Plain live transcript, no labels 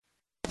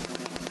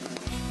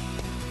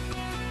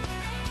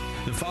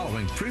The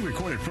following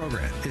pre-recorded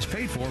program is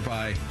paid for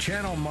by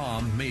Channel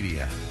Mom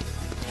Media.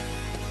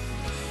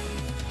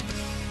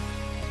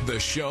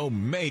 The show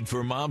made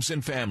for moms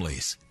and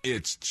families.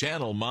 It's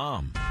Channel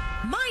Mom.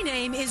 My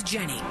name is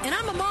Jenny, and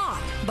I'm a mom,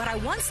 but I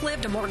once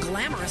lived a more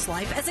glamorous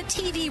life as a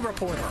TV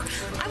reporter.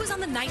 I was on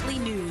the nightly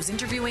news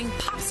interviewing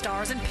pop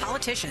stars and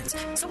politicians.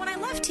 So when I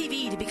left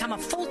TV to become a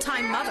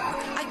full-time mother,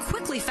 I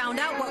quickly found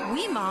out what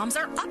we moms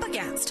are up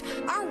against.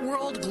 Our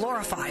world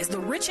glorifies the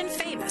rich and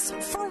famous.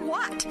 For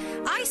what?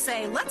 I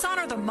say let's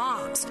honor the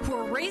moms who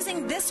are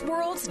raising this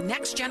world's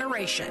next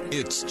generation.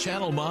 It's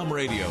Channel Mom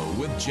Radio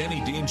with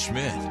Jenny Dean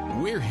Schmidt.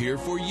 We're here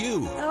for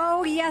you.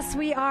 Oh, yes,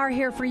 we are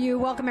here for you.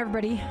 Welcome,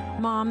 everybody.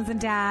 Moms and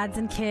dads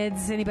and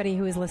kids, anybody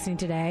who is listening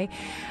today.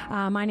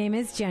 My name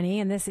is Jenny,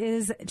 and this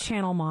is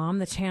Channel Mom,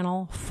 the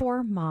channel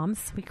for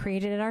moms. We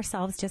created it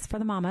ourselves just for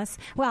the mamas.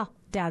 Well,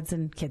 dads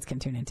and kids can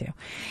tune in too.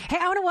 Hey,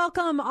 I want to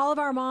welcome all of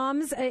our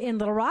moms in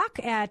Little Rock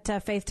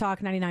at Faith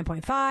Talk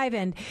 99.5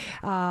 and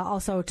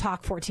also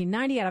Talk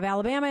 1490 out of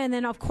Alabama. And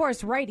then, of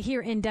course, right here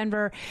in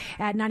Denver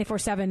at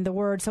 94.7 The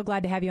Word. So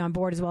glad to have you on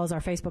board, as well as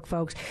our Facebook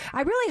folks.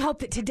 I really hope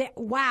that today,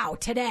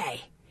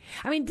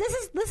 I mean, this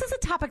is a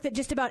topic that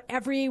just about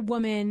every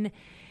woman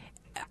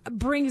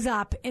brings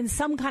up in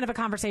some kind of a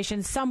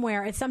conversation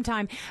somewhere at some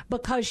time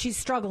because she's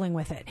struggling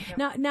with it.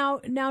 Yeah.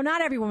 Now,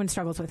 not every woman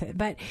struggles with it,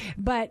 but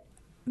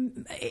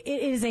it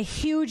is a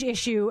huge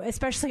issue,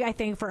 especially, I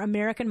think, for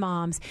American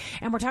moms.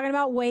 And we're talking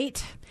about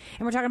weight,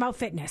 and we're talking about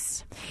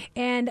fitness.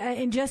 And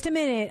in just a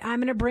minute, I'm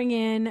going to bring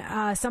in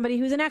somebody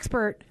who's an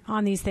expert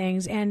on these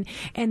things and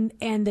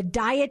the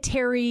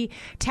dietary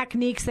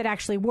techniques that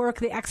actually work,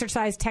 the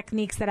exercise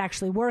techniques that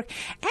actually work.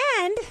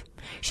 And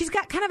she's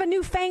got kind of a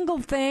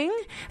newfangled thing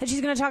that she's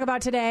going to talk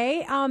about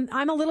today.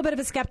 I'm a little bit of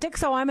a skeptic,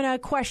 so I'm going to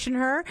question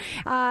her.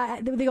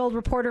 The old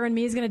reporter in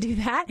me is going to do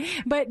that.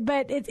 But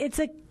it's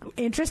an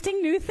interesting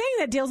new thing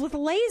that deals with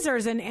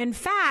lasers and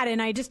fat,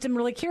 and I just am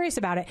really curious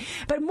about it.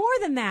 But more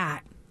than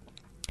that,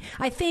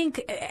 I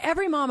think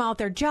every mom out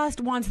there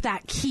just wants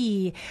that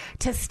key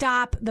to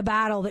stop the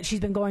battle that she's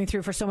been going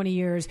through for so many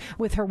years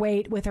with her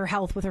weight, with her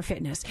health, with her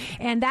fitness.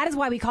 And that is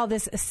why we call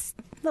this a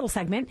little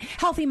segment,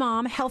 Healthy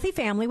Mom, Healthy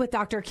Family with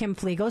Dr. Kim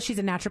Flegel. She's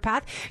a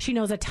naturopath. She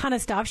knows a ton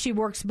of stuff. She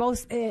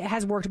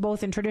has worked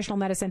both in traditional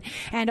medicine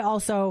and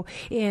also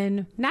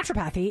in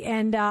naturopathy.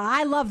 And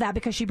I love that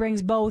because she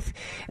brings both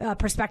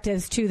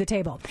perspectives to the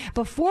table.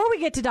 Before we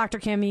get to Dr.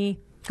 Kimmy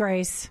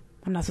Grace,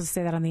 I'm not supposed to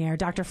say that on the air,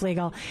 Dr.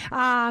 Flegel.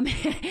 A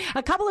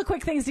couple of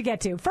quick things to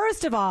get to.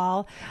 First of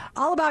all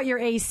about your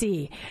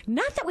AC.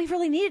 Not that we've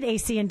really needed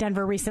AC in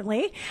Denver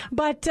recently,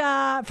 but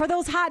for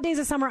those hot days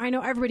of summer, I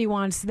know everybody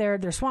wants their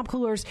swamp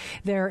coolers,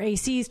 their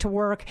ACs to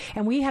work.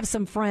 And we have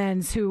some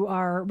friends who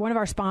are one of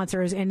our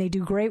sponsors, and they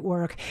do great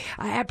work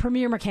at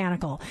Premier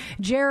Mechanical.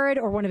 Jared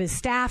or one of his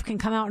staff can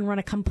come out and run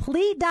a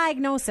complete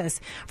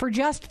diagnosis for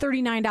just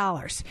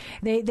 $39.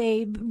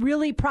 They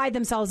really pride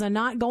themselves on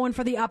not going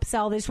for the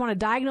upsell. They just want to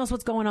diagnose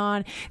what's going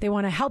on. They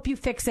want to help you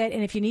fix it,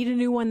 and if you need a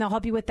new one, they'll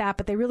help you with that,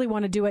 but they really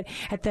want to do it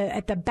at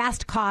the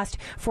best cost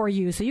for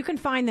you. So you can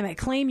find them at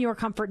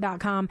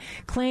claimyourcomfort.com,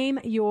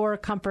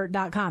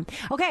 claimyourcomfort.com.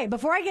 Okay,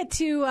 before I get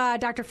to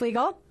Dr.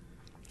 Flegel,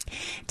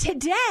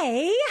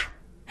 today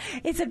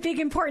it's a big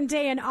important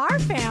day in our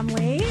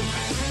family.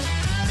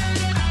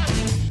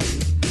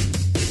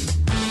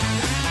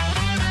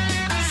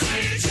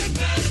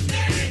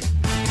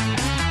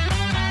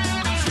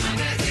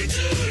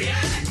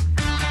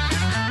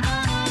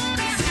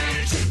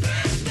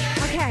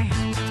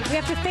 We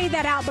have to fade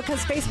that out because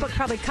Facebook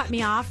probably cut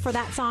me off for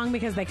that song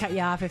because they cut you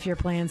off if you're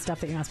playing stuff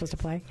that you're not supposed to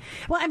play.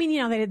 Well, I mean,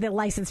 they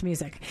license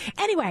music.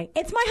 Anyway,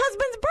 it's my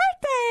husband's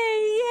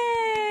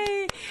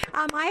birthday!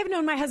 Yay! I have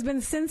known my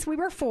husband since we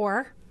were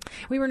 4.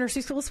 We were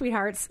nursery school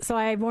sweethearts, so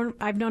I've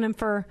known him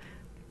for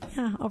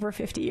over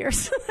 50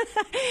 years.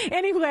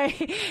 Anyway,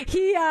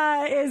 he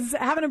is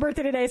having a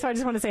birthday today, so I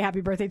just want to say happy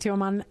birthday to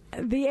him on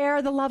the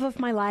air, the love of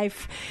my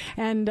life.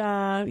 And,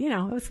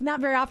 it's not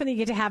very often that you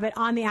get to have it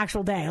on the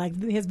actual day. Like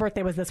his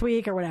birthday was this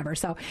week or whatever.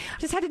 So I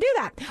just had to do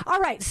that. All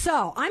right.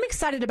 So I'm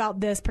excited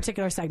about this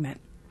particular segment,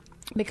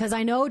 because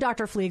I know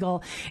Dr.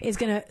 Flegel is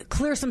going to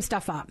clear some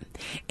stuff up.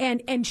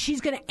 And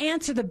she's going to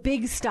answer the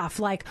big stuff,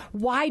 like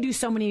why do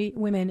so many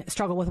women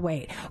struggle with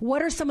weight?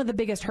 What are some of the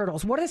biggest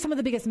hurdles? What are some of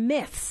the biggest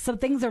myths, some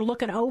things they're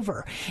looking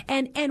over?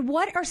 And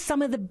what are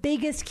some of the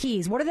biggest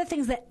keys? What are the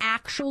things that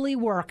actually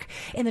work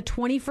in the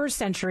 21st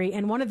century?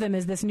 And one of them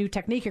is this new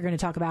technique you're going to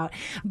talk about.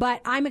 But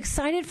I'm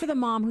excited for the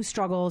mom who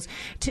struggles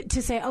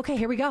to say, okay,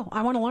 here we go.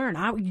 I want to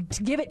learn.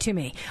 Give it to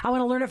me. I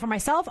want to learn it for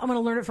myself. I want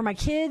to learn it for my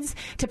kids,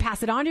 to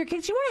pass it on to your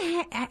kids. You want to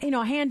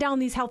hand down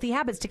these healthy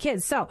habits to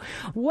kids. So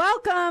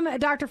welcome,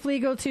 Dr.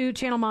 Flegel, to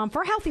Channel Mom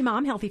for Healthy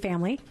Mom, Healthy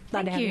Family.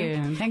 Glad to have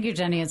you. Thank you,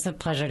 Jenny. It's a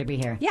pleasure to be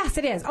here. Yes,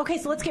 it is. Okay,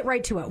 so let's get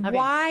right to it. Okay.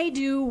 Why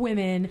do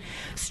women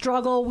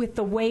struggle with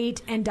the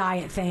weight and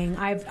diet thing?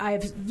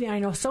 I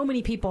know so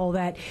many people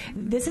that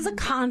this is a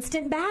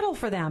constant battle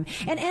for them.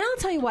 And I'll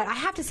tell you what, I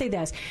have to say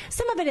this.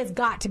 Some of it has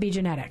got to be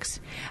genetics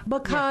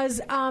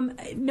because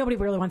nobody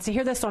really wants to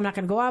hear this, so I'm not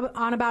going to go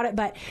on about it.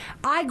 But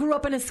I grew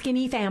up in a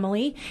skinny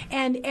family,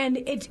 and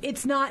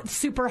it's not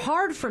super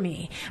hard for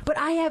me. But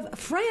I have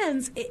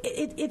friends,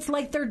 it's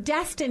like they're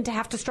destined to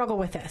have to struggle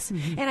with this.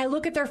 Mm-hmm. And I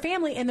look at their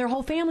family, and their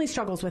whole family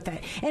struggles with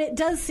it. And it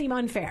does seem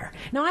unfair.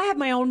 Now, I have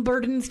my own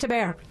burdens to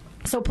bear.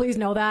 So please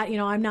know that,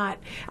 I'm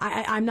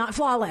not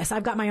flawless.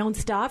 I've got my own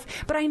stuff.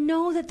 But I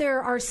know that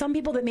there are some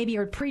people that maybe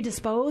are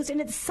predisposed, and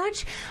it's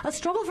such a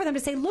struggle for them to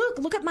say,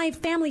 look at my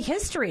family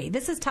history.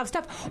 This is tough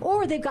stuff.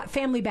 Or they've got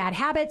family bad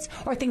habits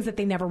or things that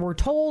they never were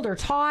told or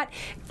taught.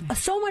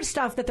 So much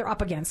stuff that they're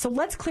up against. So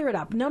let's clear it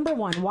up. Number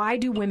one, why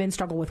do women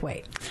struggle with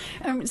weight?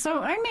 So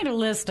I made a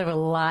list of a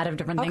lot of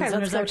different things.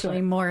 And there's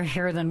actually more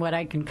here than what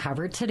I can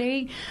cover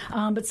today.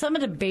 But some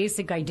of the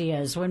basic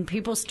ideas when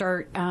people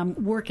start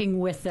working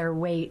with their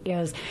weight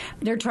is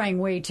they're trying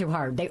way too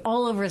hard. They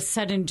all of a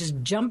sudden just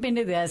jump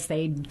into this.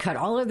 They cut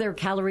all of their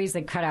calories.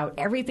 They cut out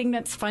everything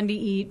that's fun to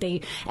eat.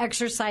 They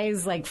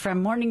exercise like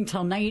from morning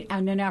till night.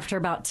 And then after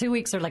about 2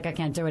 weeks, they're like, I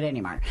can't do it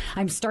anymore.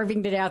 I'm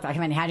starving to death. I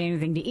haven't had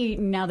anything to eat.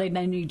 And now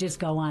then you just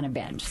go on a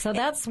binge. So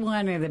that's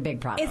one of the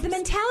big problems. It's the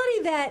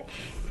mentality that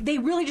they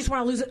really just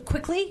want to lose it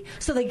quickly.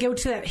 So they go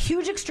to that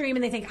huge extreme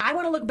and they think, I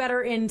want to look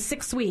better in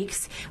 6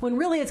 weeks, when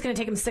really it's going to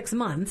take them 6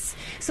 months.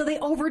 So they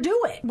overdo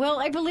it. Well,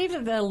 I believe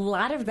that a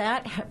lot of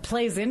that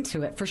plays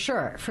into it, for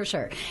sure.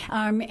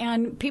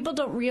 And people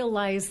don't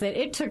realize that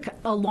it took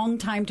a long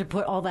time to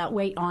put all that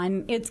weight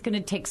on. It's going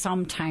to take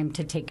some time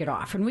to take it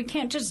off. And we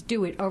can't just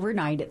do it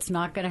overnight. It's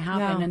not going to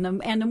happen. No.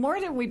 And the more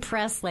that we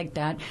press like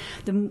that,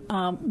 the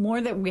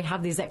more that we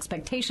have these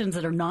expectations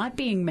that are not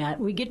being met,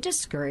 we get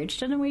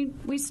discouraged and then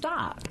we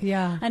stop.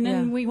 Yeah. And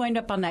then we wind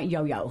up on that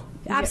yo-yo.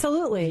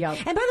 Absolutely. Yep.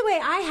 And by the way,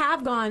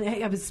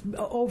 I was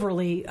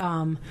overly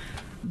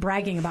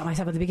bragging about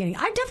myself at the beginning.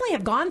 I definitely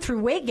have gone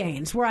through weight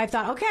gains where I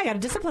thought, okay, I got to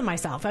discipline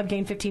myself. I've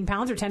gained 15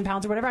 pounds or 10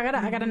 pounds or whatever.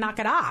 I got to knock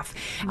it off.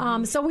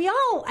 So we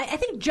all, I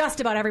think just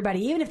about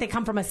everybody, even if they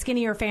come from a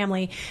skinnier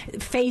family,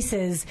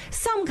 faces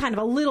some kind of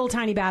a little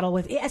tiny battle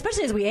with,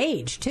 especially as we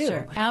age too.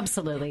 Sure.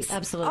 Absolutely.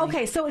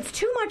 Okay. So it's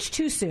too much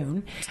too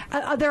soon.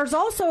 There's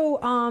also,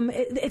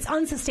 it's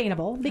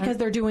unsustainable because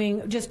they're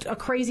doing just a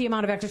crazy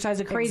amount of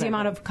exercise, a crazy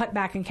amount of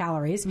cutback in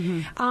calories.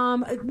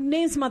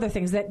 Name some other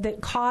things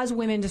that cause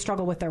women to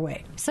struggle with their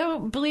weight. So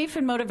belief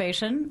and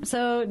motivation.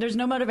 So there's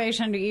no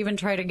motivation to even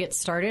try to get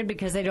started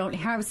because they don't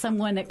have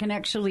someone that can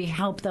actually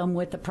help them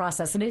with the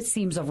process, and it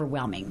seems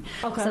overwhelming.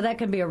 Okay. So that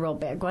can be a real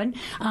big one.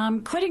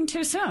 Quitting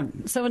too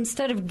soon. So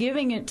instead of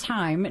giving it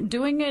time,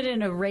 doing it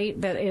in a rate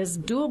that is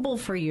doable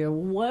for you,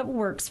 what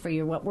works for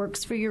you, what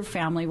works for your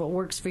family, what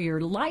works for your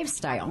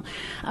lifestyle,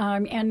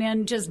 and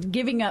then just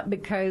giving up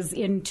because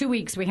in 2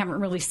 weeks we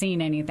haven't really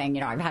seen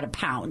anything. I've had a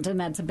pound and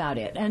that's about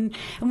it. And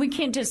we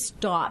can't just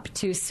stop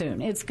too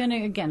soon. It's going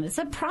to, again,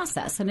 it's a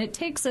process, and it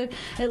takes at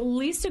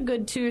least a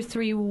good 2 or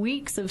 3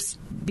 weeks of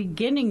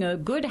beginning a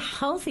good,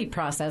 healthy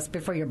process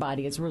before your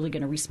body is really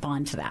going to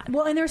respond to that.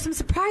 Well, and there's some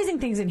surprising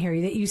things in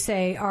here that you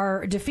say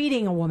are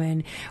defeating a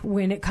woman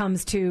when it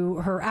comes to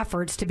her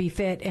efforts to be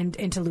fit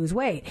and to lose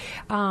weight.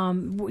 Why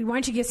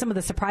don't you give some of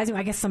the surprising,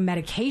 I guess, some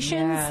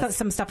medications,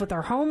 some stuff with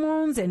our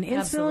hormones and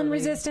insulin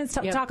resistance?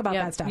 Talk about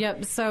that stuff.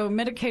 Yep. So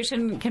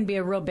medication can be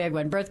a real big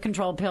one. Birth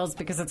control pills,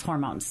 because it's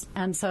hormones.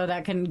 And so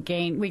we can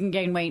gain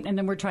weight, and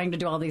then we're trying to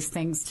do all these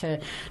things to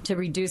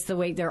reduce the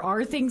weight. There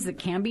are things that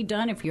can be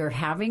done if you're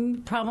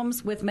having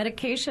problems with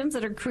medications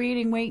that are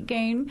creating weight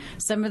gain.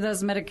 Some of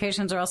those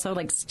medications are also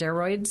like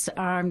steroids.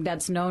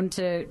 That's known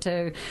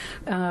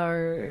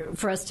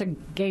for us to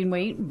gain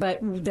weight, but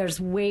there's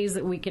ways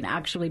that we can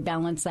actually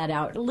balance that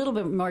out. A little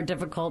bit more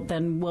difficult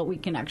than what we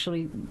can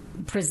actually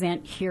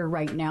present here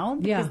right now,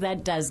 because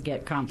that does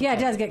get complicated. Yeah,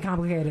 it does get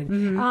complicated.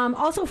 Mm-hmm.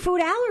 Also,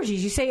 food allergies.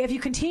 You say if you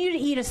continue to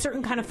eat a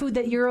certain kind of food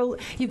that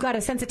you've got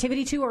a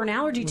sensitivity to or an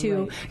allergy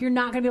to, you're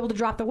not going to be able to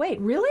drop the weight.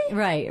 Really?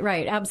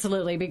 Right.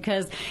 Absolutely.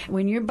 Because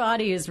when your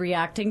body is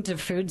reacting to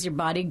foods, your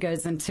body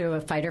goes into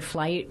a fight or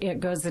flight.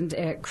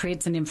 It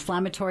creates an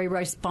inflammatory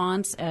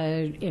response,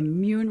 an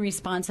immune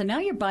response. And now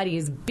your body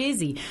is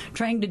busy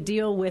trying to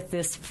deal with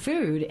this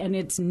food, and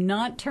it's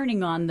not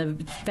turning on the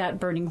fat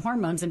burning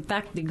hormones. In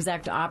fact, the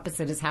exact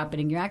opposite is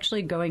happening. You're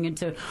actually going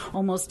into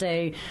almost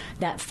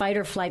that fight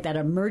or flight, that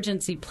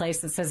emergency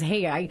place that says,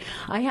 hey,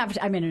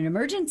 I'm in an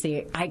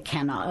emergency. I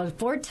cannot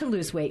afford to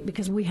lose weight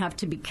because we have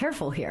to be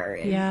careful here.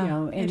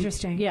 Yeah,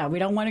 interesting. Yeah, we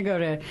don't want to go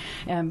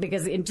to,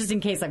 because just in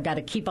case I've got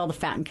to keep all the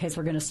fat in case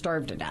we're going to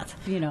starve to death,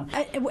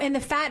 And the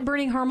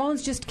fat-burning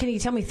hormones, just can you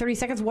tell me 30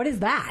 seconds, what is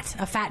that,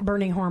 a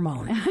fat-burning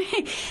hormone?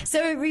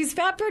 So these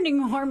fat-burning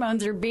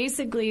hormones are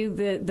basically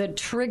the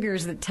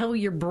triggers that tell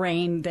your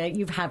brain that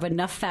you have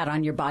enough fat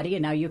on your body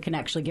and now you can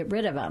actually get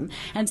rid of them.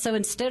 And so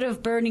instead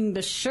of burning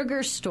the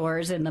sugar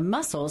stores in the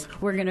muscles,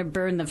 we're going to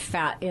burn the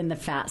fat in the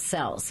fat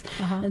cells.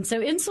 And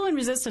so insulin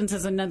resistance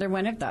is another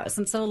one of those.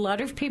 And so a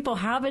lot of people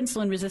have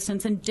insulin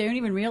resistance and don't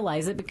even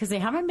realize it because they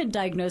haven't been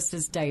diagnosed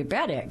as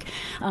diabetic.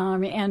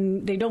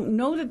 And they don't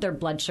know that their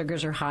blood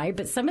sugars are high,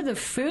 but some of the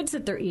foods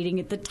that they're eating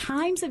at the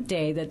times of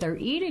day that they're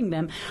eating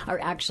them are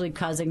actually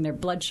causing their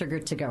blood sugar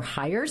to go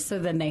higher. So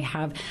then they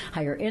have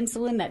higher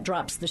insulin that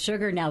drops the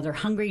sugar. Now they're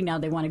hungry. Now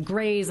they want to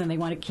graze and they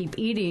want to keep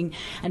eating.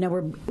 And now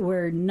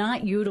we're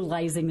not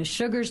utilizing the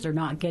sugars. They're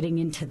not getting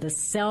into the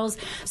cells.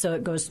 So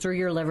it goes through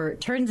your liver.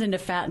 It turns into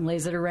fat and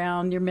lays it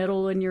around your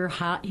middle and your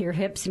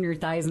hips and your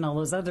thighs and all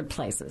those other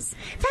places.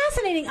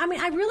 Fascinating. I mean,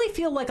 I really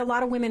feel like a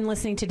lot of women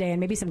listening today, and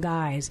maybe some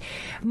guys,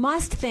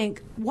 must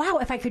think, wow,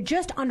 if I could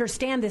just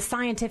understand this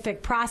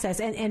scientific process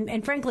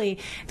and frankly,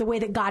 the way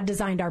that God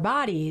designed our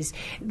bodies,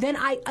 then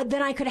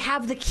I could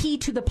have the key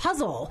to the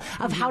puzzle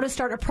of how to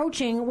start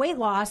approaching weight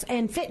loss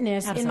and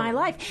fitness in my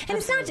life. And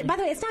it's not, by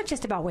the way, it's not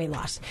just about weight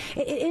loss.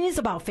 It is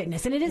about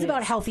fitness, and it is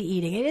about healthy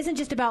eating. It isn't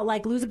just about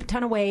like lose a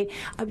ton of weight,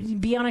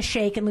 be on a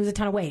shake and lose a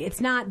ton of weight.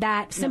 It's not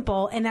that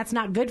simple, and that's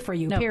not good for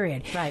you,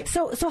 period. Right.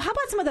 So how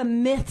about some of the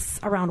myths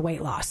around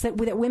weight loss that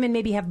women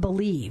maybe have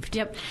believed?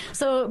 Yep.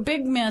 So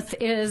big myth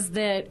is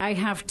that I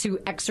have to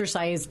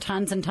exercise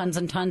tons and tons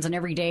and tons and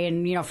every day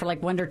and, for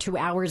like 1 or 2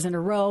 hours in a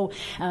row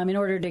in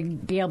order to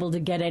be able to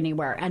get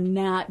anywhere. And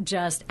that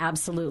just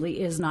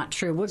absolutely is not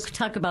true. We'll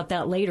talk about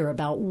that later,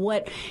 about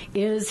what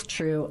is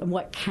true and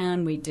what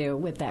can we do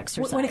with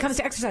exercise. When it comes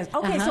to exercise.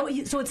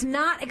 Okay, so it's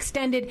not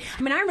extended.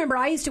 I mean, I remember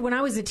I used to, when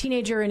I was a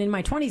teenager and in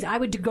my 20s, I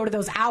would go to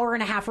those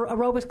hour-and-a-half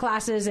aerobics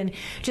classes and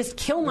just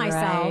kill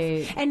myself.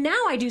 Right. And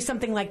now I do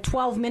something like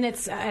 12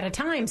 minutes at a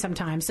time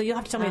sometimes. So you'll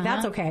have to tell me if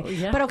that's okay.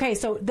 Yeah. But okay,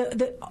 so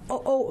the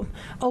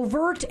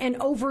overt and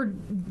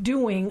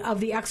overdoing of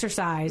the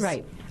exercise.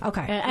 Right.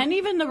 Okay. And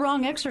even the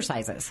wrong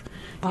exercises.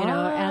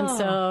 And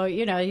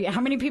so,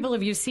 how many people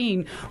have you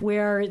seen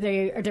where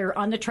they're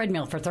on the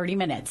treadmill for 30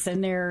 minutes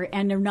and they're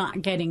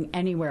not getting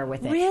anywhere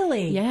with it?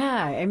 Really?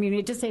 Yeah. I mean,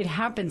 it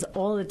happens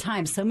all the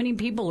time. So many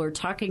people are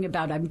talking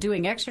about, I'm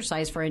doing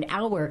exercise for an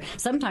hour,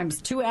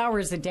 sometimes 2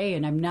 hours a day,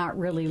 and I'm not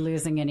really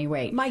losing any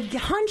weight. My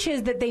hunch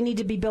is that they need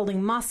to be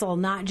building muscle,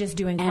 not just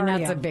doing cardio. And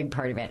that's a big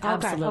part of it.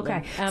 Absolutely.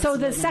 Okay. Absolutely. So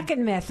the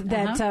second myth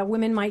that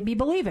women might be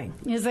believing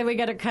is that we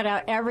got to cut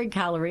out every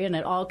calorie and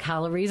that all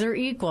calories are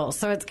equal.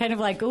 So it's kind of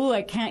like,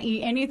 I can't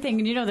eat anything.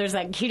 And there's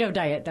that keto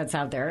diet that's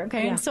out there.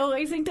 Okay. Yeah. And so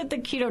I think that the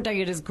keto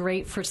diet is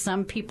great for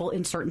some people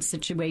in certain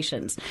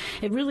situations.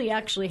 It really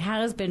actually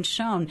has been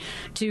shown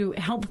to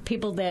help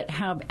people that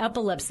have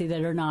epilepsy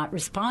that are not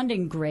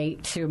responding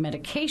great to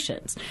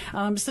medications.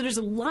 So there's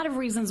a lot of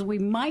reasons we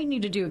might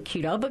need to do a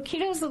keto, but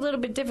keto is a little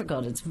bit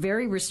difficult. It's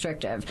very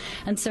restrictive.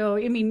 And so,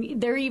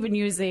 they're even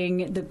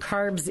using the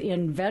carbs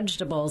in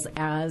vegetables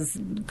as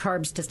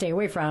carbs to stay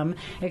away from,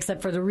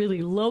 except for the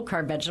really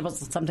low-carb vegetables,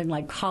 something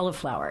like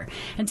cauliflower.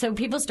 And so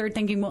people start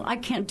thinking, well, I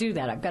can't do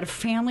that. I've got a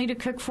family to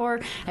cook for.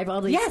 I have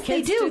all these kids. Yes,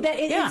 they do.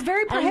 It's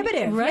very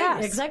prohibitive. Right,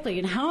 yes. Exactly.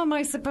 And how am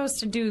I supposed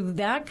to do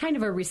that kind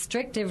of a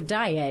restrictive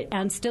diet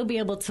and still be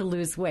able to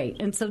lose weight?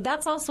 And so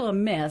that's also a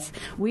myth.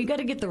 We got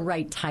to get the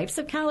right types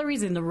of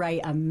calories and the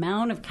right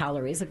amount of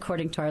calories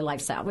according to our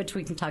lifestyle, which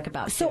we can talk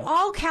about. So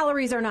all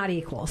calories are not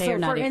equal. They are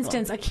not for equal.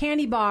 Instance, a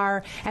candy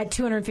bar at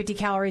 250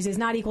 calories is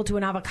not equal to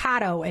an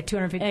avocado at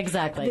 250.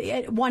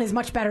 Exactly. One is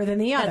much better than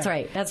the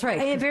other. That's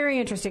right. Very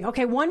interesting.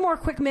 Okay, one more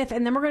quick myth,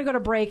 and then we're going to go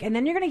to break, and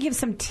then you're going to give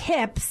some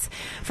tips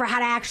for how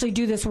to actually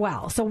do this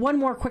well. So one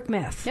more quick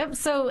myth. Yep.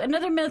 So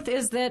another myth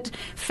is that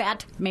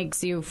fat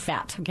makes you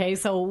fat. Okay.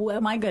 So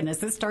my goodness,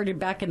 this started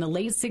back in the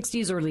late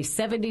 60s, early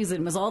 70s. And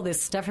it was all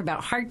this stuff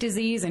about heart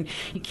disease and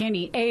you can't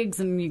eat eggs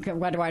and you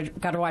got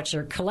to watch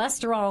your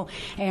cholesterol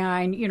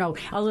and,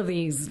 all of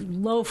these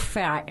low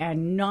fat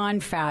and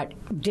non-fat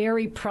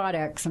dairy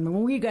products.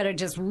 We got to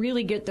just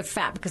really get the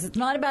fat because it's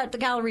not about the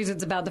calories.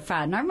 It's about the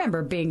fat. And I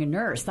remember being a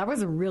nurse. That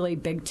was a really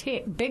big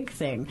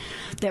thing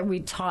that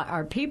we taught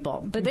our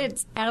people. But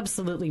it's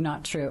absolutely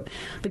not true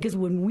because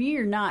when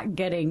we're not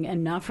getting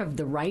enough of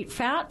the right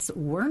fats,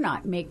 we're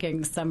not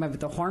making some of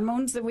the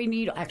hormones that we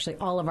need. Actually,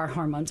 all of our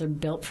hormones are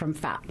built from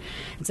fat.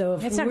 So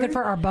if it's not good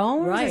for our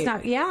bones. Right. It's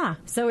not, yeah.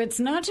 So it's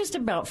not just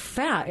about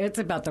fat. It's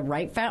about the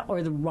right fat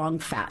or the wrong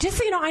fat. Just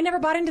so you know, I never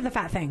bought into the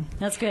fat thing.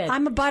 That's good.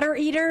 I'm a butter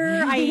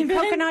eater. I eat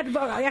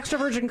extra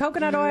virgin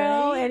coconut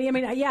oil. Right. And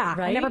Right.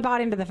 I never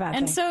bought into the fat thing.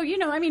 And so,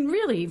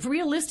 really,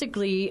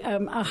 realistically,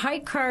 a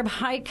high-carb,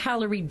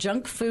 high-calorie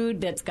junk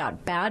food that's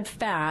got bad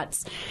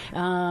fats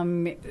will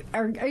make you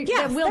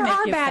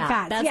bad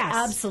fats. That's yes.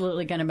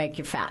 absolutely going to make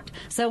you fat.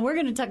 So we're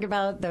going to talk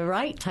about the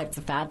right types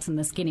of fats and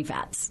the skinny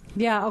fats.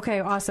 Yeah, okay,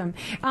 awesome.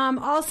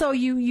 Also,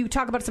 you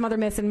talk about some other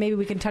myths, and maybe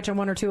we can touch on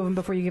one or two of them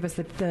before you give us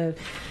the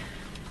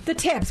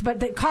tips,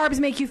 but that carbs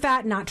make you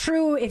fat, not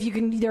true. If you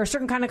can, there are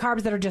certain kind of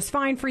carbs that are just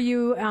fine for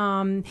you.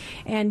 And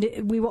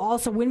we will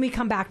also, when we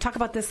come back, talk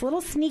about this little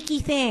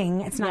sneaky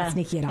thing. It's not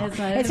sneaky at all.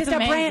 It's just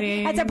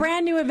amazing. It's a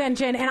brand new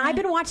invention. And I've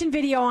been watching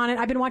video on it.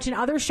 I've been watching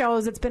other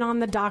shows. It's been on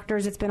The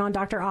Doctors. It's been on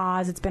Dr.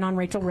 Oz. It's been on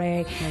Rachel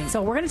Ray.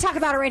 So we're going to talk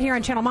about it right here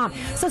on Channel Mom.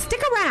 So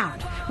stick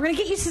around. We're going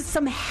to get you to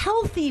some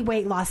healthy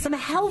weight loss, some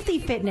healthy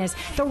fitness,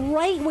 the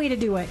right way to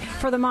do it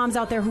for the moms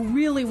out there who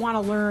really want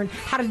to learn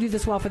how to do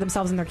this well for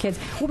themselves and their kids.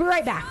 We'll be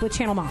right back with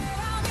Channel Mom.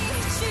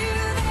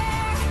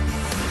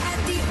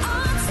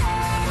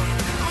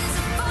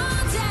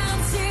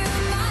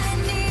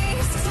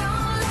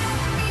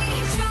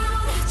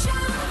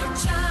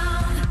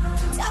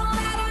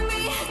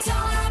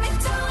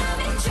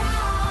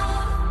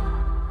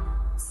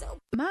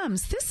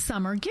 Moms, this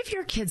summer, give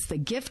your kids the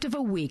gift of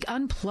a week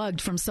unplugged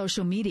from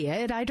social media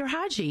at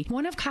Idaho,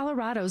 one of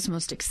Colorado's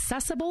most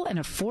accessible and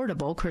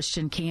affordable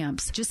Christian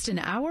camps. Just an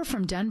hour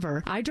from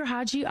Denver,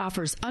 Idaho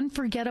offers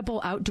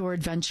unforgettable outdoor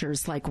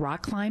adventures like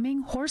rock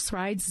climbing, horse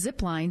rides,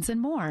 zip lines, and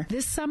more.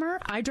 This summer,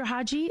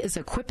 Idaho is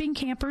equipping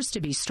campers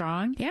to be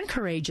strong and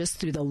courageous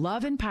through the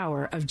love and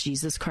power of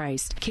Jesus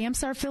Christ.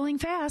 Camps are filling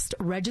fast.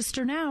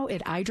 Register now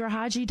at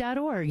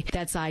idrahaji.org.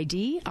 That's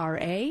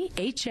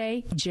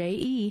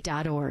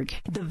idrahaje.org.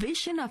 The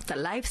vision of the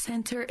Life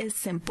Center is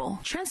simple: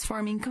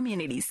 transforming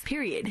communities,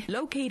 period.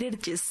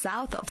 Located just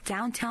south of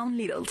downtown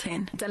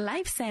Littleton, the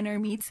Life Center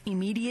meets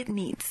immediate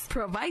needs,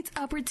 provides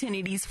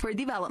opportunities for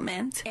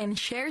development, and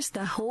shares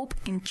the hope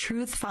and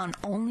truth found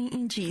only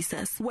in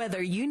Jesus.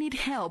 Whether you need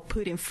help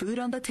putting food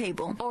on the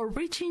table, or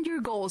reaching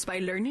your goals by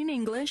learning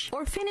English,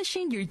 or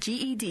finishing your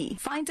GED,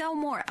 find out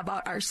more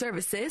about our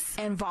services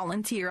and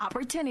volunteer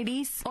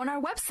opportunities on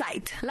our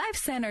website,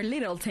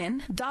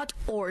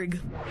 lifecenterlittleton.org.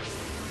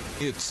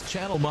 It's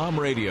Channel Mom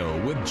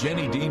Radio with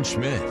Jenny Dean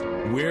Schmidt.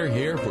 We're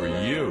here for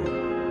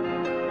you.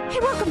 Hey,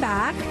 welcome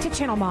back to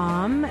Channel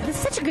Mom. This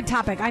is such a good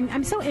topic.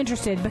 I'm so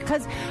interested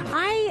because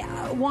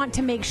I want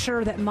to make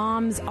sure that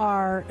moms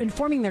are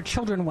informing their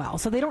children well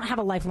so they don't have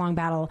a lifelong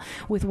battle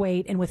with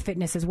weight and with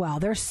fitness as well.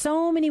 There's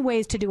so many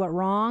ways to do it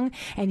wrong,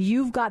 and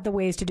you've got the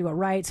ways to do it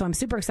right, so I'm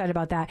super excited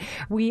about that.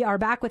 We are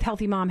back with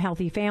Healthy Mom,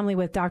 Healthy Family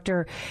with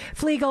Dr.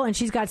 Flegel, and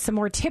she's got some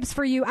more tips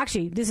for you.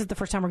 Actually, this is the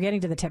first time we're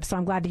getting to the tips, so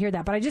I'm glad to hear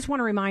that. But I just want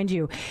to remind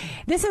you,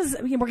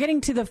 we're getting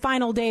to the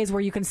final days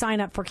where you can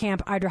sign up for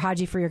Camp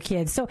Idrahaji for your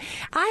kids. So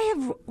I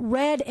have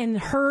read and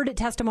heard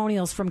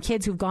testimonials from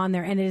kids who've gone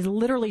there, and it has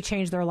literally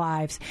changed their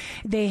lives.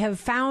 They have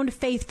found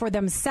faith for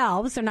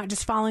themselves. They're not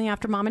just following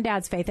after mom and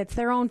dad's faith. It's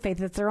their own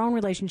faith. It's their own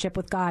relationship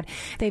with God.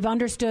 They've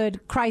understood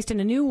Christ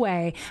in a new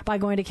way by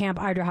going to Camp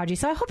Idrahaji.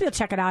 So I hope you'll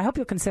check it out. I hope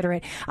you'll consider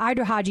it.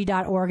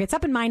 idrahaji.org. It's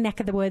up in my neck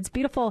of the woods.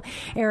 Beautiful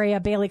area,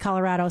 Bailey,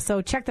 Colorado.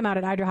 So check them out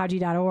at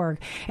idrahaji.org.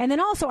 And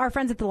then also our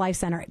friends at the Life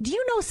Center. Do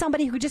you know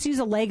somebody who could just use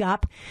a leg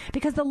up?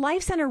 Because the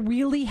Life Center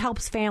really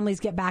helps families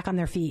get back on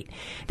their feet.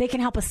 They can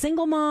help a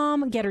single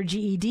mom get her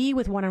GED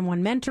with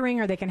one-on-one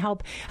mentoring, or they can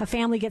help a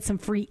family get some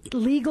free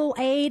legal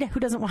aid. Who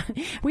doesn't want?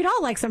 We'd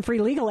all like some free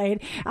legal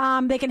aid.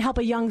 They can help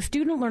a young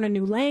student learn a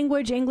new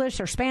language, English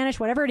or Spanish,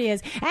 whatever it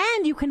is.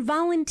 And you can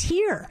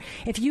volunteer.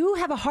 If you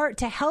have a heart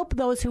to help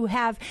those who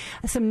have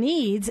some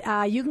needs,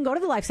 you can go to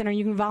the Life Center and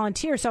you can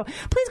volunteer. So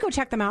please go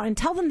check them out and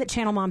tell them that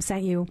Channel Mom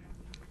sent you.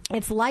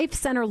 It's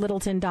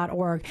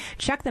lifecenterlittleton.org.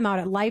 Check them out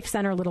at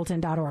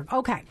lifecenterlittleton.org.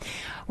 Okay.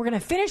 We're going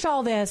to finish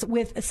all this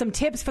with some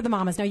tips for the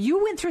mamas. Now,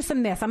 you went through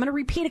some myths. I'm going to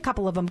repeat a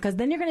couple of them because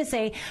then you're going to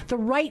say the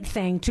right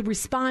thing to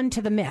respond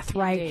to the myth,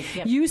 right?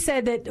 Yep. You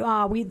said that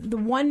the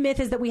one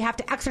myth is that we have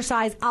to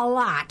exercise a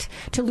lot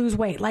to lose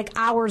weight, like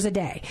hours a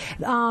day.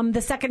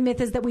 The second myth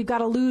is that we've got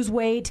to lose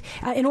weight,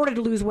 in order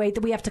to lose weight,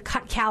 that we have to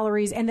cut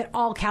calories and that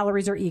all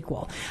calories are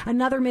equal.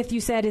 Another myth you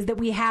said is that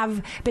we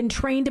have been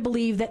trained to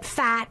believe that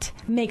fat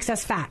makes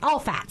us fat. All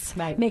fats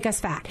make us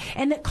fat,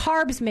 and that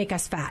carbs make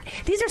us fat.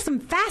 These are some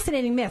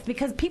fascinating myths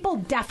because people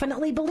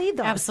definitely believe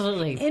those.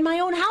 Absolutely. In my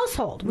own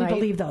household, we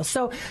believe those.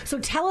 So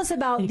tell us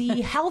about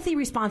the healthy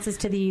responses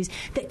to these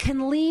that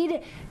can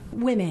lead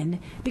women,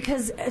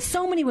 because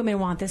so many women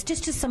want this,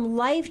 just some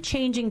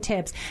life-changing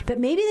tips that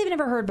maybe they've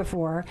never heard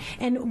before,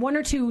 and one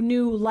or two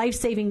new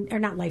life-saving, or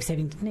not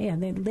life-saving,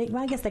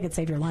 well, I guess they could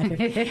save your life.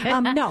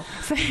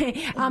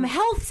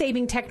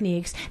 Health-saving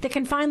techniques that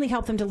can finally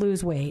help them to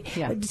lose weight.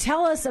 Yeah.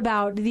 Tell us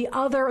about the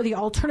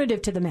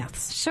alternative to the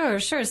myths. Sure.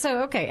 So,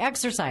 okay,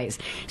 exercise.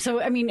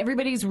 So, I mean,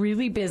 everybody's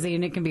really busy,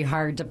 and it can be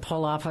hard to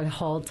pull off a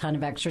whole ton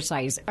of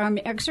exercise.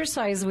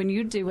 Exercise, when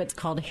you do what's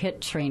called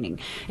HIIT training,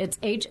 it's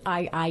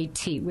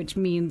HIIT, which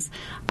means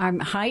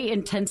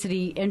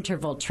high-intensity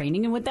interval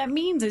training. And what that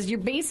means is you're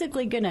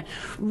basically going to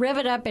rev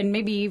it up, and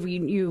maybe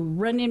you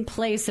run in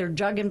place or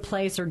jog in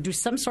place or do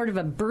some sort of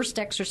a burst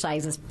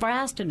exercise as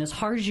fast and as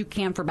hard as you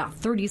can for about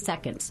 30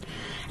 seconds.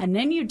 And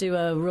then you do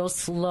a real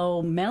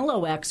slow,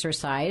 mellow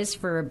exercise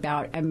for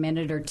about a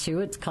minute or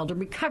two. It's called a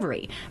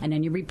recovery. And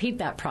then you repeat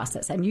that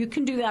process. And you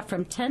can do that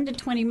from 10 to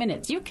 20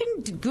 minutes. You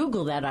can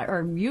Google that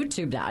or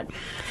YouTube that.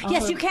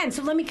 Yes, you can.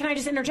 So can I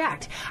just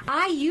interject?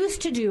 I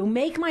used to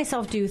make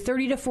myself do do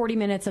 30 to 40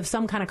 minutes of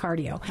some kind of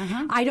cardio.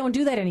 I don't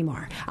do that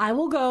anymore. I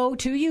will go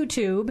to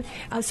YouTube.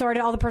 Sorry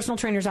to all the personal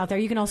trainers out there.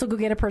 You can also go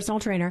get a personal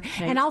trainer,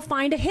 and I'll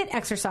find a HIIT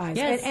exercise,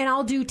 and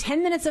I'll do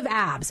 10 minutes of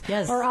abs,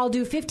 or I'll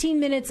do 15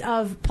 minutes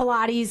of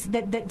Pilates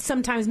that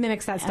sometimes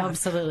mimics that stuff.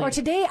 Absolutely. Or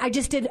today I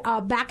just did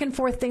a back and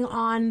forth thing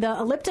on the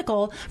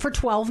elliptical for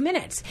 12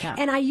 minutes.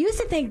 And I used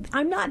to think,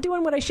 I'm not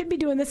doing what I should be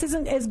doing. This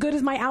isn't as good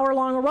as my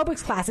hour-long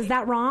aerobics class. Is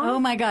that wrong? Oh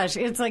my gosh,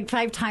 it's like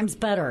 5 times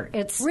better.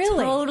 It's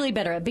really totally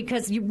better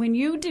because when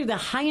you do the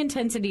high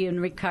intensity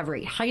and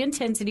recovery, high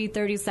intensity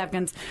 30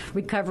 seconds,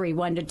 recovery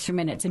 1 to 2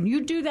 minutes, and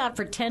you do that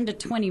for 10 to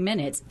 20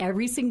 minutes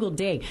every single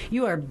day,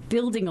 you are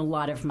building a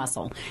lot of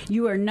muscle.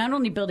 You are not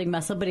only building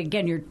muscle, but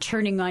again, you're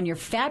turning on your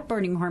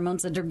fat-burning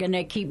hormones that are going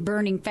to keep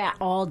burning fat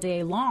all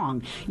day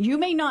long. You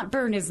may not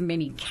burn as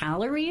many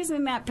calories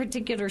in that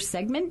particular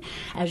segment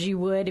as you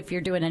would if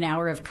you're doing an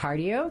hour of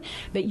cardio,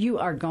 but you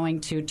are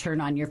going to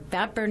turn on your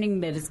fat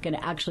burning that is going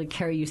to actually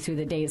carry you through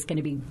the day. It's going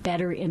to be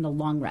better in the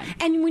long run.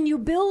 And when you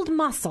build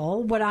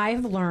muscle, what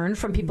I've learned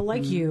from people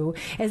like you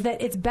is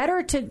that it's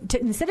better to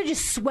instead of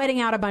just sweating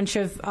out a bunch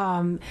of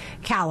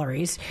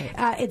calories,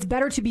 it's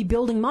better to be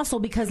building muscle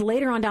because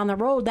later on down the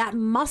road, that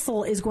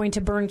muscle is going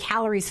to burn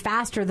calories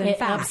faster than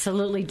fat. It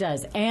absolutely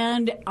does.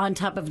 And on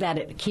top of that,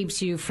 it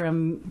keeps you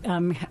from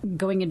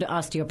going into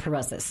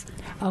osteoporosis.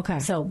 Okay.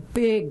 So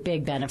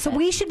big benefit. So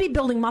we should be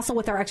building muscle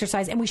with our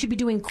exercise, and we should be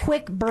doing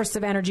quick bursts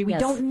of energy. We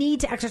don't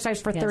need to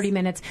exercise for 30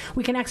 minutes.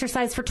 We can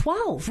exercise for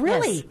 12.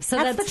 Really? Yes. So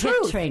that's the HIIT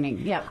truth. training.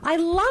 Yeah. I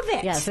love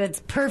it. Yes,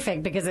 it's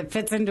perfect because it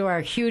fits into our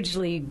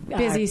hugely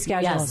busy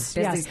schedules.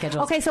 Yes, busy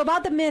schedules. Okay, so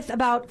about the myth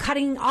about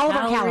cutting all of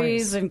our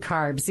calories and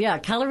carbs. Yeah,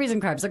 calories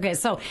and carbs. Okay,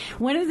 so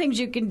one of the things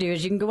you can do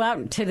is you can go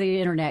out to the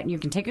internet and you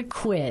can take a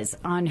quiz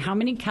on how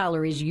many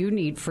calories you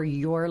need for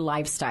your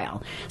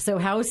lifestyle. So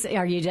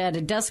are you at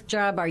a desk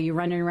job? Are you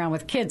running around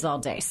with kids all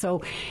day?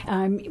 So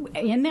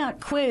in that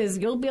quiz,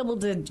 you'll be able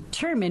to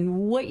determine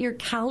what your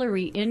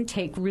calorie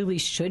intake really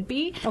should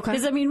be. Okay.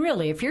 Because, I mean,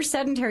 really, if you're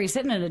sedentary,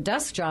 sitting at a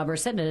desk job or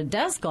sitting at a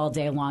desk all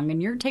day long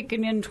and you're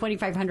taking in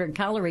 2,500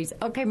 calories,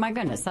 okay, my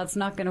goodness, that's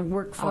not going to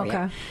work for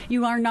you.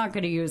 You are not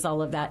going to use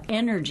all of that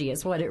energy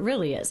is what it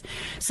really is.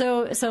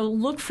 So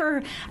look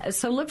for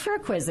a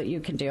quiz that you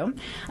can do,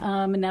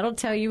 and that'll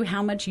tell you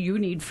how much you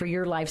need for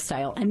your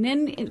lifestyle. And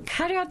then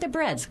cut out the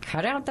breads,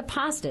 cut out the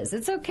pastas.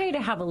 It's okay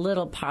to have a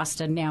little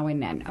pasta now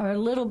and then, or a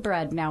little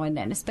bread now and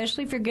then,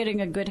 especially if you're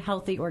getting a good,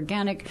 healthy,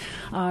 organic,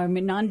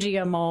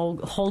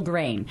 non-GMO whole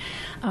grain.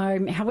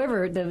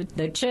 However,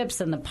 the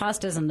chips and the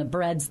pastas and the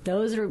breads,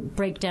 those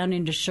break down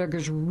into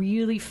sugars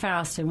really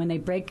fast. And when they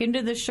break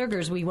into the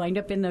sugars, we wind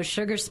up in those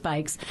sugar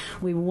spikes.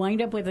 We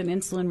wind up with an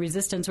insulin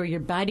resistance where your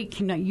body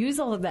cannot use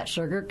all of that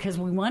sugar because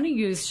we want to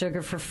use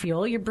sugar for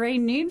fuel. Your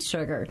brain needs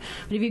sugar.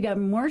 But if you got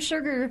more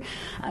sugar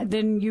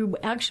than you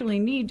actually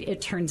need,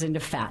 it turns into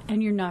fat,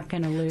 and you're not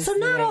going to lose So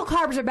not weight. all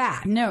carbs are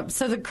bad. No.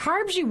 So the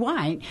carbs you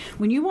want,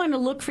 when you want to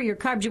look for your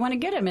carbs, you want to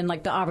get them in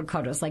like the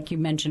avocados, like you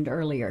mentioned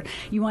earlier.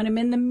 You want them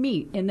in the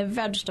meat, in the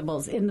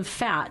vegetables, in the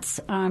fats.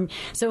 There are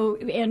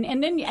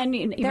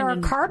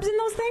carbs in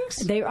those things?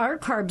 There are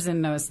carbs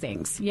in those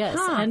things, yes.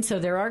 And so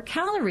there are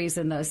calories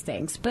in those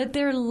things, but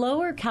they're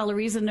lower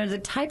calories, and they're the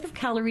type of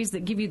calories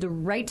that give you the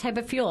right type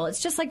of fuel.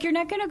 It's just like you're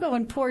not going to go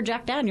and pour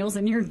Jack Daniels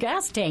in your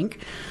gas tank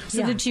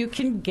so that you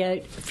can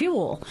get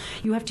fuel.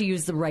 You have to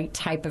use the right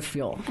type of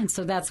fuel, and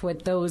so that's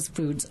what those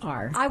foods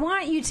are. I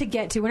want you to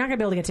get to, we're not going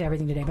to be able to get to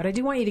everything today, but I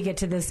do want you to get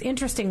to this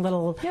interesting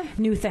little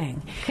new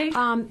thing. Okay.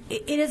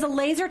 It is a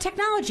laser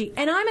technology,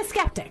 and I'm a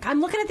skeptic.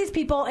 I'm looking at these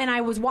people, and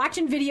I was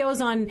watching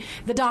videos on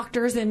the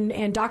doctors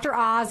and Dr.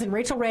 Oz and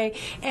Rachel Ray,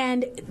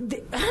 and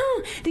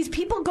these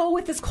people go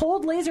with this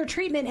cold laser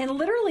treatment, and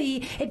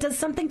literally it does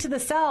something to the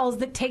cells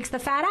that takes the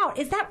fat out.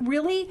 Is that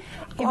really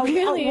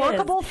a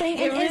workable thing?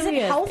 It really is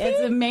it healthy?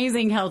 It's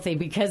amazing healthy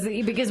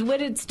because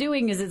what it's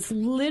doing is it's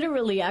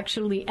literally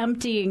actually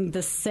emptying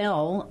the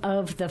cell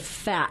of the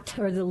fat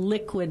or the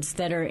liquids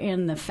that are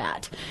in the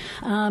fat.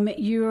 And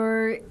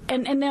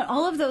then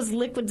all of those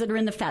liquids that are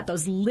in the fat,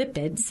 those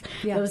lipids,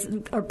 those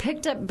are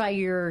picked up by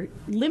your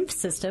lymph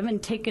system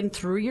and taken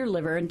through your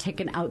liver and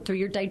taken out through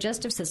your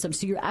digestive system.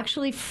 So you're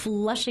actually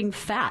flushing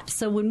fat.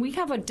 So when we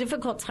have a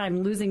difficult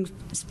time losing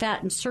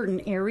fat in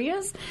certain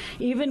areas,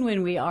 even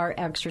when we are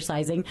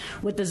exercising,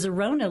 what the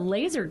Zerona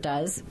laser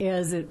does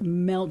is it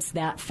melts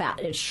that fat.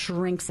 It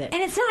shrinks it.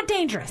 And it's not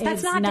dangerous.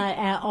 That's not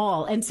at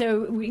all. And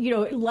so,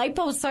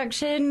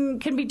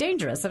 liposuction can be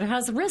dangerous. It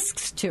has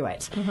risks to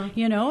it,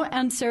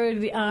 And so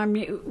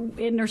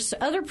and there's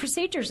other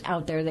procedures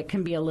out there that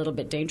can be a little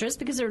bit dangerous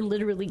because they're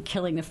literally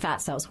killing the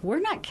fat cells. We're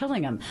not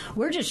killing them.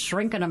 We're just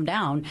shrinking them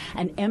down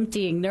and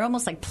emptying. They're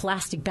almost like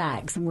plastic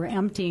bags, and we're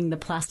emptying the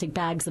plastic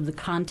bags of the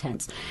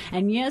contents.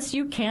 And yes,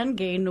 you can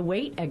gain the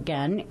weight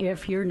again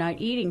if you're not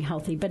eating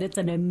healthy, but it's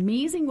an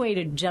amazing way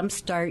to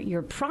jumpstart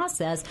your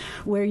process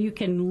where you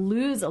can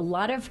lose a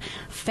lot of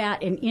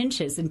fat in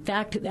inches. In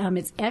fact,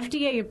 it's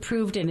FDA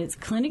approved and it's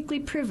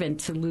clinically proven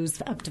to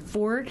lose up to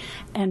 4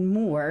 and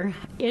more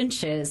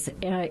inches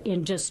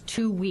in just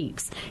 2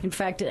 weeks. In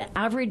fact, the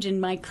average in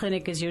my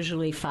clinic is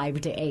usually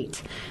 5 to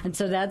 8. And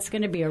so that's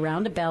going to be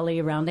around the belly,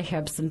 around the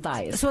hips and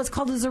thighs. So it's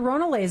called the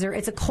Zerona laser.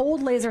 It's a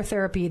cold laser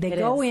therapy. They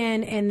go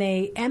in and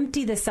they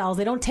empty the cells.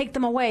 They don't take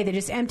them away. They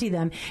just empty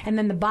them. And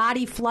then the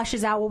body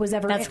flushes out what was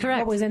ever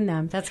what was in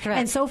them. That's correct.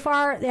 And so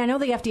far, I know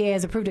the FDA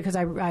has approved it because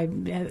I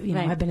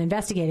have been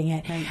investigating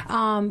it.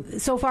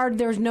 Right. So far,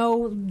 there's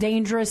no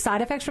dangerous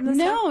side effects from this?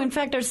 No, in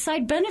fact, there's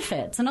side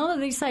benefits. And all of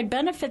these side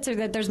benefits are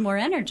that there's more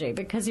energy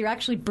because you're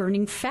actually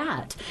burning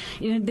fat.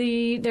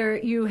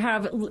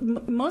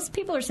 Most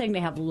people are saying they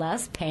have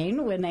less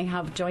pain when they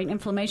have joint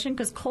inflammation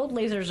because cold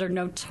lasers are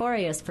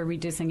notorious for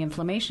reducing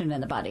inflammation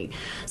in the body.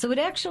 So it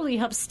actually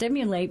helps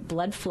stimulate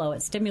blood flow.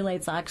 It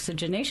stimulates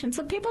oxygenation,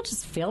 so people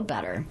just feel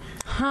better.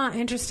 Huh,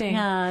 interesting.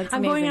 Yeah,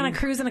 I'm going on a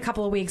cruise in a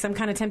couple of weeks. I'm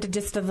kind of tempted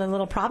just to the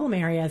little problem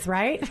areas,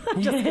 right?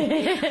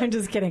 I'm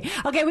just kidding.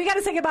 Okay, we got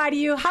to say goodbye to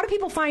you. How do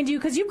people find you?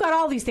 Because you've got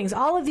all these things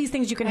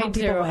you can help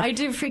people with. I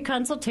do free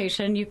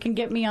consultation. You can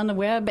get me on the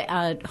web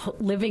at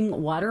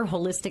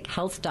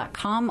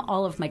livingwaterholistichealth.com.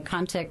 All of my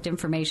contact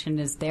information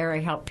is there. I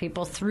help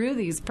people through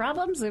these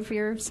problems if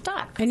you're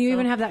stuck. And you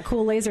even have that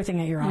cool laser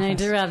thing at your office. I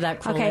do have that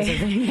cool laser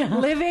thing.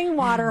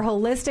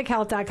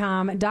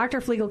 livingwaterholistichealth.com.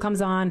 Dr. Flegel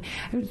comes on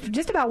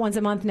just about once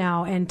a month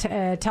now and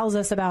tells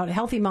us about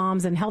healthy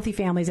moms and healthy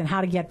families and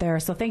how to get there.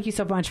 So thank you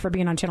so much for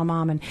being on Channel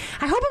Mom. And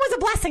I hope it was a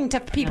blessing to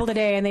people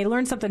today and they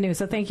learned something new.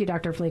 So thank you,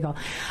 Dr. Flegel.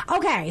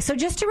 Okay, so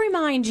just to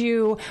remind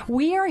you,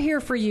 we are here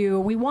for you.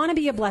 We want to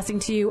be a blessing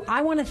to you.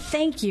 I want to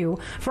thank you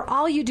for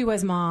all you do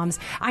as moms.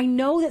 I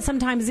know that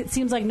sometimes it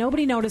seems like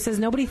nobody notices,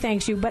 nobody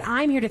thanks you, but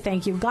I'm here to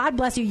thank you. God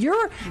bless you.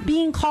 You're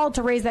being called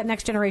to raise that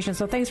next generation,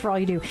 so thanks for all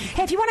you do.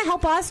 Hey, if you want to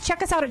help us,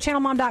 check us out at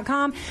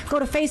channelmom.com. Go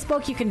to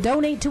Facebook. You can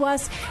donate to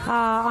us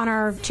on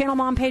our Channel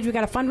Mom page. We've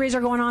got a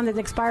fundraiser going on that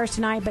expires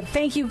tonight, but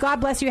thank you.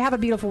 God bless you. Have a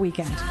beautiful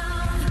weekend.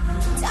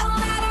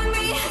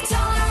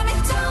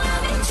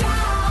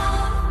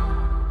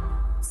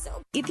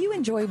 If you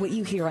enjoy what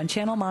you hear on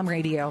Channel Mom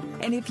Radio,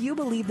 and if you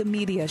believe the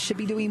media should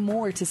be doing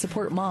more to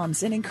support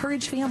moms and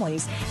encourage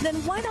families, then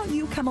why don't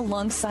you come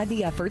alongside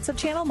the efforts of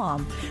Channel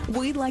Mom?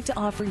 We'd like to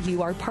offer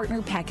you our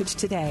partner package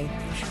today.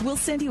 We'll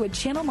send you a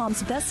Channel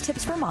Mom's Best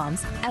Tips for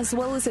Moms, as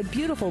well as a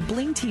beautiful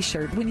bling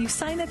t-shirt when you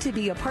sign up to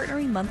be a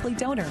partnering monthly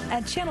donor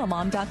at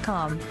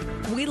channelmom.com.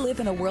 We live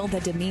in a world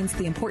that demeans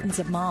the importance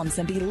of moms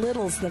and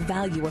belittles the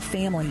value of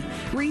family.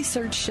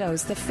 Research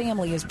shows the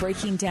family is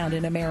breaking down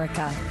in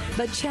America,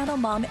 but Channel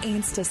Mom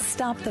aims to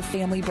stop the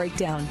family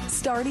breakdown,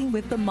 starting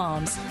with the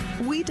moms.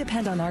 We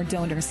depend on our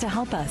donors to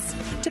help us,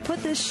 to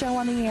put this show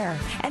on the air,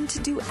 and to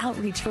do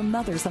outreach for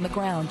mothers on the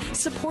ground,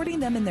 supporting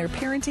them in their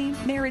parenting,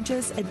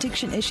 marriages,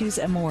 addiction issues,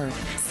 and more.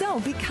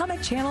 So become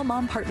a Channel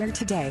Mom partner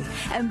today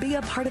and be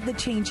a part of the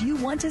change you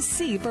want to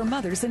see for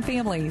mothers and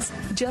families.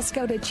 Just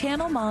go to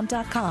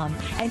channelmom.com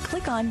and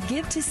click on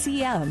Give to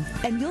CM,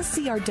 and you'll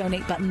see our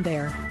donate button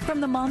there. From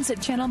the moms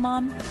at Channel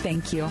Mom,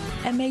 thank you,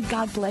 and may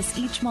God bless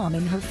each mom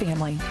and her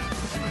family.